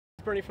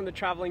Bernie from The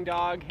Traveling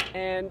Dog,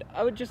 and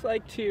I would just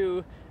like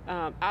to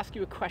ask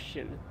you a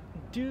question.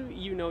 Do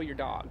you know your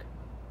dog?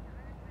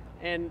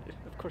 And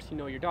of course you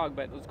know your dog,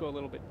 but let's go a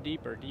little bit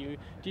deeper. Do you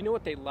know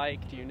what they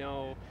like? Do you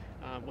know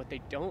what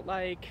they don't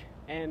like?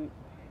 And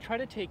try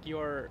to take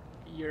your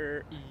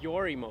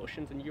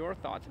emotions and your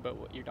thoughts about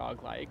what your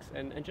dog likes,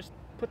 and just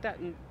put that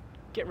and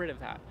get rid of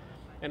that.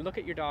 And look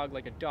at your dog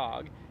like a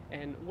dog,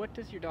 and what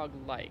does your dog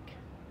like?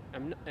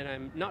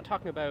 I'm not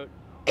talking about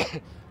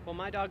well,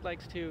 my dog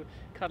likes to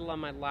cuddle on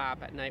my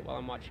lap at night while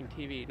I'm watching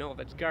TV. No,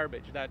 that's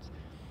garbage. That's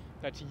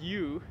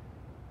you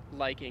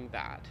liking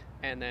that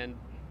and then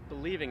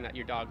believing that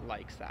your dog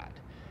likes that.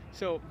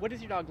 So what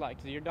does your dog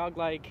like? Does your dog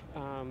like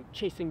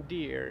chasing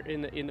deer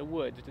in the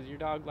woods? Does your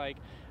dog like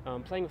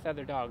playing with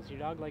other dogs? Does your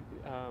dog like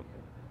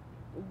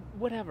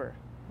whatever?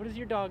 What does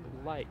your dog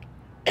like?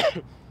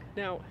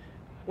 Now,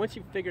 once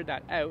you've figured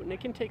that out, and it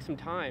can take some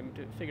time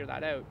to figure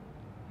that out,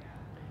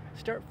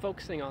 start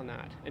focusing on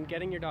that and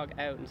getting your dog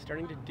out and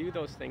starting to do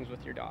those things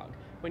with your dog.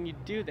 When you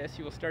do this,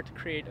 you will start to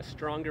create a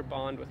stronger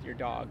bond with your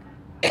dog.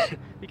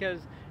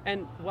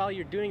 And while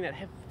you're doing that,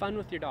 have fun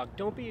with your dog.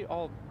 Don't be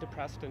all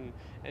depressed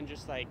and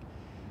just like,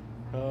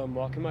 oh, I'm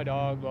walking my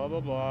dog, blah, blah,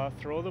 blah,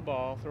 throw the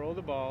ball,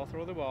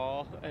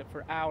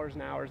 for hours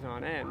and hours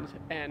on end.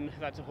 And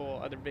that's a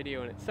whole other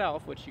video in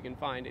itself, which you can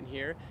find in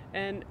here.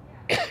 And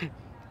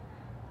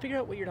figure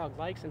out what your dog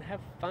likes and have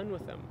fun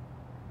with them.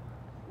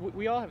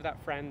 We all have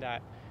that friend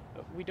that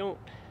we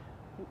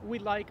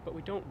like, but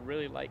we don't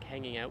really like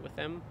hanging out with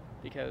them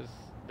because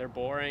they're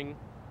boring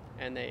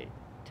and they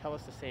tell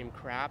us the same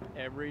crap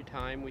every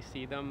time we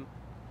see them,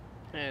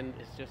 and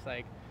it's just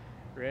like,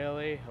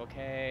 really?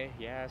 Okay,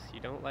 yes, you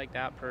don't like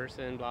that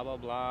person, blah blah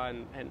blah,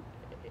 and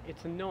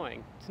it's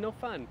annoying. It's no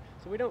fun.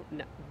 So we don't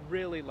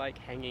really like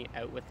hanging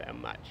out with them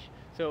much.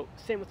 So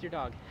same with your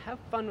dog. Have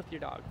fun with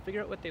your dog.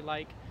 Figure out what they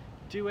like,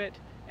 do it,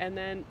 and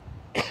then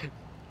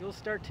you'll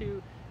start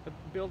to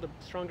build a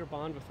stronger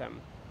bond with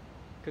them.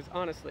 Because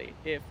honestly,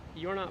 if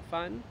you're not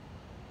fun,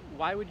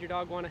 why would your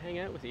dog want to hang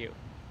out with you?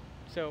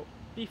 So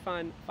be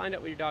fun, find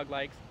out what your dog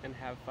likes, and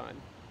have fun.